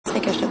sais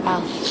que je te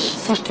parle.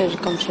 Ça,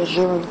 comme je te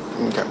jure.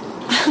 OK.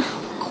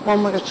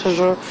 Crois-moi que je te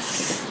jure.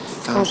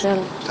 Tu congèles.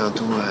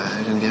 Tantôt,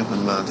 Geneviève m'a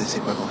demandé c'est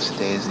quoi qu'on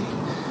s'était aisé.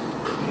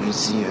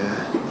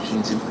 J'ai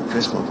dit,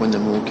 plus qu'on pas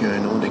nommer aucun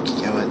nom de qui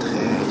qu'elle avait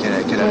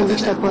donné.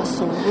 J'étais pas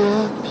sûre.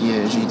 Puis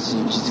j'ai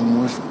dit,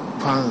 moi,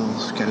 je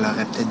pense qu'elle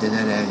l'aurait peut-être donné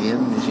à la ville,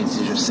 mais j'ai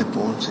dit, je sais pas,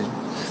 tu sais.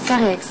 C'est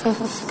correct, ça,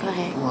 c'est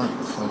correct. Ouais,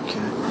 fuck.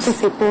 Ça,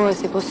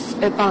 c'est pas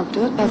suspect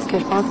pantoute, parce que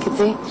je pense que, tu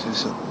sais...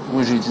 C'est ça.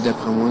 Moi, j'ai dit,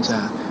 d'après moi,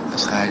 elle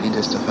serait allée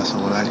de cette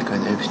façon-là, elle le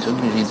connaît, puis tout,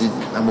 mais j'ai dit,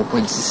 elle m'a pas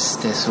dit si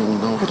c'était ça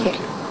ou non. OK.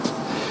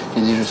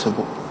 J'ai dit, je sais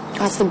pas.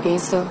 Ah, c'est bien,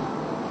 ça.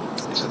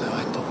 Ça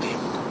devrait être pas pire.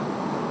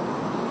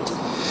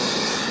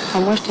 Enfin,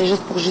 moi, j'étais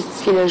juste pour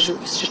justifier le jeu.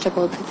 Si je t'ai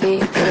pas dit, tu es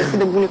resté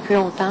debout le plus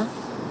longtemps.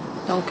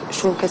 Donc, je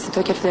trouve que c'est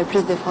toi qui as fait le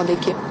plus d'efforts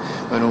d'équipe.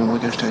 Alors, moi,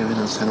 quand je suis arrivé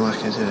dans le salon,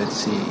 il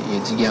a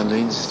dit, garde,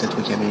 c'était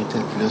toi qui avais été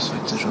le plus.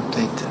 Fait que, je vais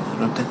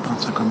peut-être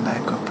prendre ça comme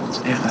backup pour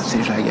dire,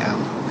 si je la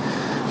garde.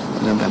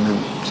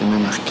 C'est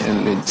même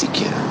Arcel le dit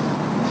que...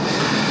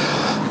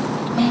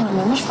 Mais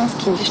moi, je pense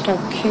qu'il lèche ton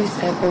cul,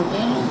 c'est pas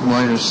vrai.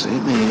 Ouais, je sais,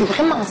 mais... C'est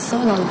vraiment ça,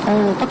 dans le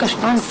fond. Pas que je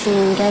pense,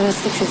 gars, je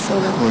sais que c'est ça,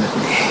 là. Ouais.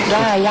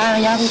 Genre,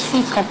 hier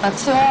aussi, tu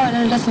comprends-tu?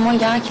 Là, c'est moi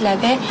hier qui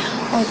l'avais.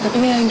 Tu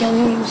devrais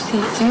regarder lui aussi,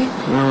 tu sais.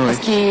 Ouais. Parce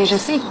que je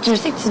sais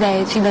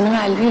que tu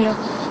donnerais à lui, là.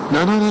 Non,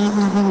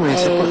 mais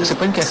c'est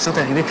pas une question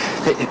d'arriver.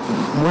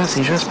 Moi,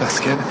 c'est juste parce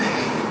que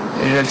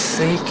je le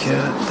sais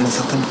que, d'une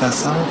certaine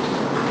façon,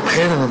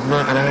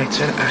 présentement, à l'heure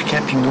actuelle, Arca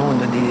et nous, on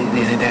a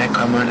des intérêts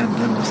communs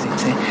là-dedans aussi.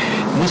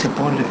 Moi, c'est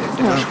pas le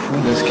fou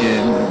de ce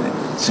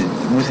que...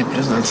 Moi, c'est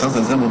plus dans le sens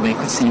de dire, bon, ben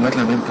écoute, s'il vote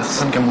la même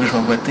personne que moi, je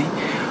vais voter,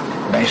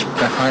 ben je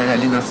préfère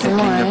aller dans cette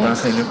ligne de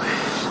pensée-là.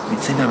 Mais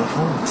tu sais, dans le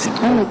fond, c'est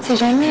pas... Non, mais tu sais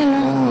jamais, là.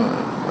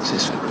 C'est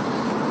sûr.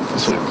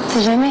 Tu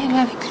sais jamais,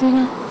 là, avec lui,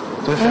 là.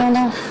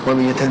 Ouais,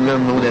 mais il y a tellement de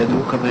monde ado,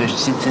 comme je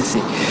dis, tu sais,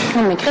 c'est...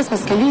 Non, mais Chris,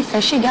 parce que lui, il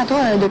fait chier. Gars, toi,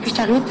 depuis que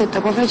je suis arrivée,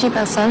 t'as pas fait chier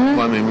personne.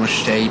 Ouais, mais moi, je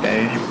suis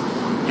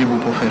il est beau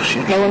pour faire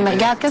chier. Ben oui, mais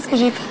regarde, qu'est-ce que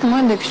j'ai fait,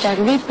 moi, depuis que je suis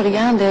arrivée, puis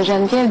regarde,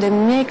 Geneviève,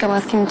 Dominique, comment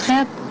est-ce qu'ils me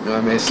traitent. Ouais,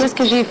 mais qu'est-ce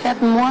que j'ai fait,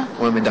 moi?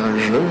 Ouais, mais dans le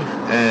jeu,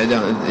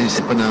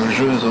 c'est pas dans le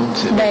jeu, eux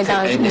autres. Ben,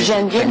 dans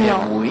Geneviève,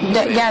 non. Oui.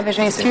 Regarde,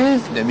 je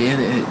m'excuse.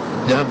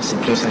 Dom, c'est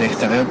plus à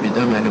l'extérieur, puis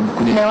Dom, elle a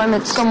beaucoup de... Ben ouais, mais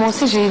tu comme moi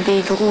aussi, j'ai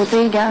des gros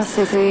dés, gars,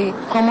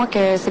 crois-moi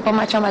que c'est pas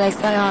ma chambre à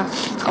l'extérieur.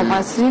 Tu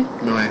comprends-tu?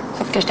 Ouais.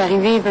 Sauf que je suis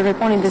arrivée,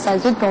 on est des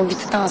adultes, puis on vit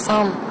tout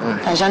ensemble. Ouais.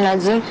 T'es un jeune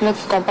adulte, puis là,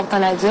 tu te comportes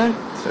en adulte.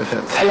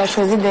 Elle a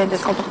choisi de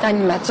se comporter en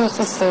immature,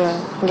 ça,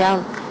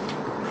 regarde,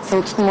 c'est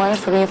au-dessus de moi, là, je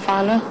peux rien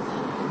faire, là.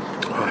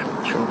 Ouais,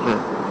 je comprends.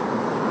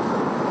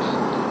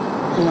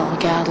 Non,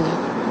 regarde, là.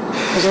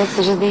 Les autres,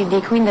 c'est juste des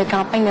queens de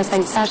campagne de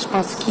salissage, je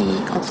pense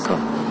en tout cas.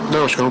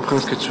 Non, je comprends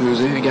ce que tu veux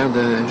dire. Regarde,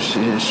 je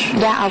suis...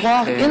 Regarde,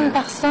 avoir une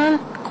personne,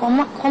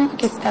 crois-moi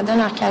que si tu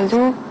donnes un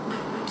cadeau,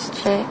 tu te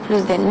fais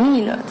plus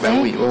d'ennemis, là, tu sais. Ben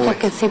oui, Sauf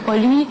que c'est pas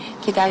lui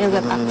qui est à risque de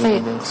partir.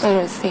 Non. Ça,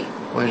 je le sais.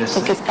 Ouais, je sais.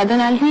 Sauf que si tu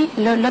donnes à lui,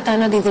 là,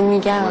 t'en as des ennemis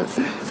garantis.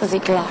 Ouais. Ça, c'est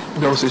clair.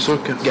 Non, c'est sûr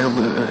que, regarde,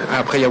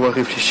 après y avoir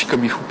réfléchi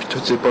comme il faut, puis tout,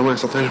 c'est pas mal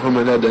certain que je vais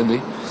me la donner.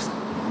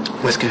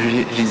 Moi, ce que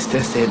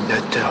j'hésitais, c'était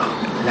de te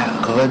la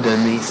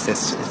redonner.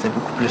 C'était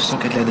beaucoup plus ça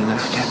que de la donner à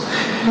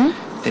Arcade.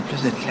 C'était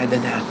plus de te la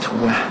donner à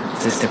toi.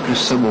 C'était plus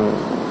ça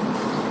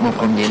mon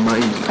premier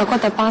mail. À quoi,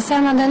 t'as pensé à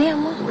m'en donner à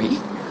moi? Oui,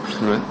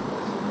 absolument.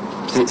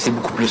 C'est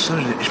beaucoup plus ça.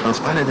 Je pense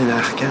pas à la donner à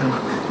Arcade.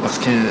 Parce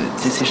que, tu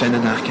sais, si je la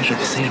donne à Arcade, je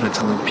sais, je me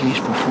tire dans le pied, je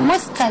suis pas fou. Moi,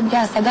 si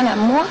ça donne à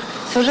moi,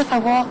 tu veux juste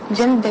avoir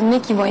Jen et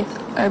Dominique qui vont être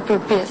un peu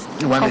pistes.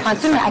 Ouais,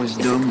 comprends-tu? Mais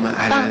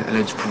elle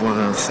a du pouvoir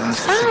en ça.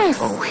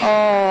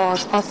 Oh,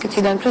 je pense que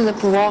tu donnes plus de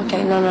pouvoir que...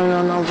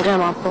 Non,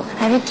 vraiment pas.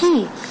 Avec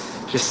qui?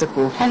 Je sais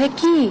pas. Avec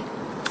qui?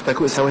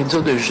 Ça va être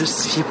dur de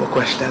justifier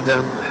pourquoi je la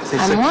donne.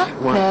 À ça moi?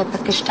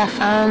 Parce que je suis ta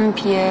femme,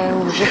 puis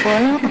ou je sais pas,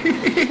 là.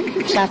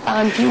 Je suis ta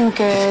femme, puis ou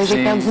que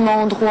j'ai perdu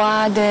mon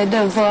droit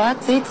de vote,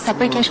 tu sais. Ça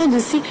peut être quelque chose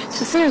aussi.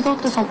 Tu sais, eux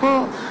autres, sont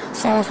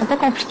pas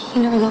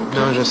compliqués, là, eux autres.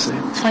 Non, je sais.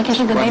 Tu fais quelque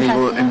chose de bien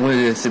facile. Moi,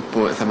 c'est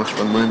pas, ça marche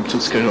pas de même. Tout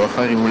ce que je vais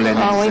faire, ils vont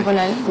l'analyser. Ah oui, ils vont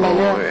l'analyser. Ben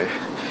là,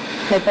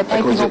 mais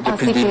peut-être qu'ils vont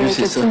penser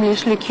que tu me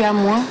lèches le cul à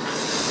moi.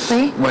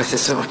 Ouais, c'est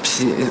ça.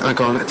 Puis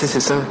encore là, tu sais, c'est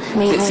ça.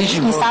 Mais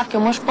ils savent que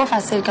moi, je suis pas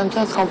facile comme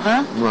toi, tu comprends?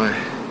 Ouais.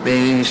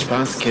 Mais je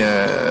pense que...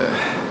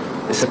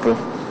 Je sais pas.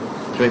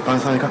 Je vais y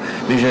penser encore.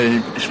 Mais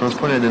je pense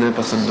pas la donner à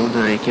personne d'autre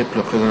dans l'équipe,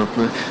 là,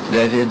 présentement.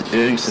 David,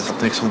 Hugues, c'est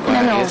certain qu'ils sont pas à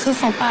risque. Non, ça, ils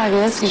sont pas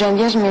à risque.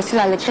 Geneviève, je m'excuse,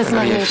 elle a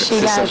crissement léché.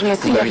 Je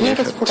m'excuse, il n'y a rien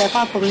que tu pourrais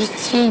faire pour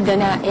justifier et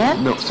donner à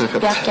elle. Non, c'est un fait.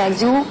 Puis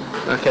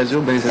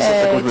Arcadio, ben c'est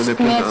certain que je me mets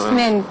plus dans... Tu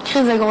mets une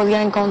crise de grosse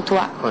gang contre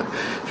toi. Ouais.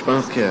 Je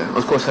pense que...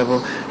 En tout cas, ça va.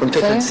 On peut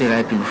peut-être tirer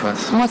à puis nous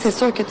fasse. Moi, c'est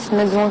sûr que tu te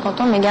mets du monde contre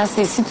toi, mais gars,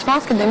 si tu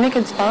penses que Dominique que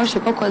tu parles, je sais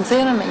pas quoi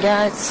dire, là, mais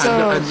gars, ça...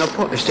 Elle n'a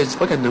pas... Je te dis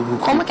pas qu'elle n'a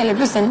beaucoup. Crois-moi qu'elle a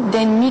plus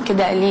d'ennemis que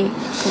d'alliés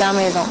dans la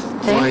maison.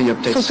 Ouais, il y a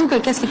peut-être... Surtout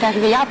que qu'est-ce qui est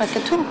arrivé hier, parce que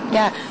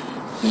gars,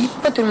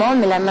 pas tout le monde,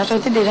 mais la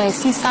majorité des gens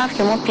ici savent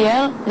que moi et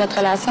elle, notre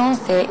relation,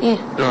 c'était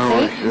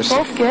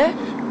sauf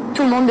que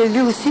tout le monde a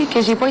vu aussi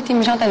que j'ai pas été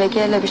méchante avec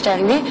elle depuis que je suis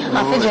arrivée.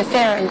 En fait, j'ai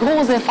fait un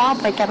gros effort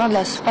pour être capable de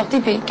la supporter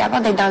puis être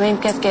capable d'être dans la même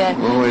pièce qu'elle.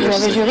 Je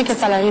m'avais juré que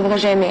ça n'arriverait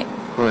jamais.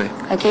 Ouais,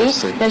 OK?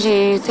 Là,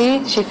 j'ai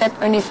fait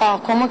un effort.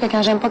 Crois-moi que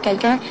quand j'aime pas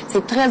quelqu'un,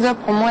 c'est très dur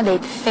pour moi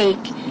d'être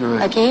fake.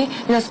 Ouais. OK?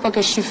 Là, c'est pas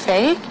que je suis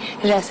fake.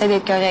 J'essaie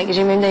d'être correct.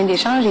 J'ai même donné des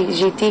chances.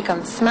 J'ai été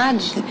comme smart.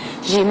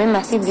 J'ai même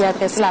essayé d'y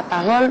adresser la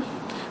parole.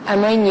 Elle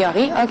m'a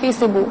ignoré. OK,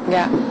 c'est beau.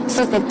 Regarde.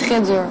 Ça, c'était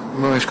très dur.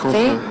 Ouais, je comprends.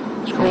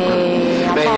 Mais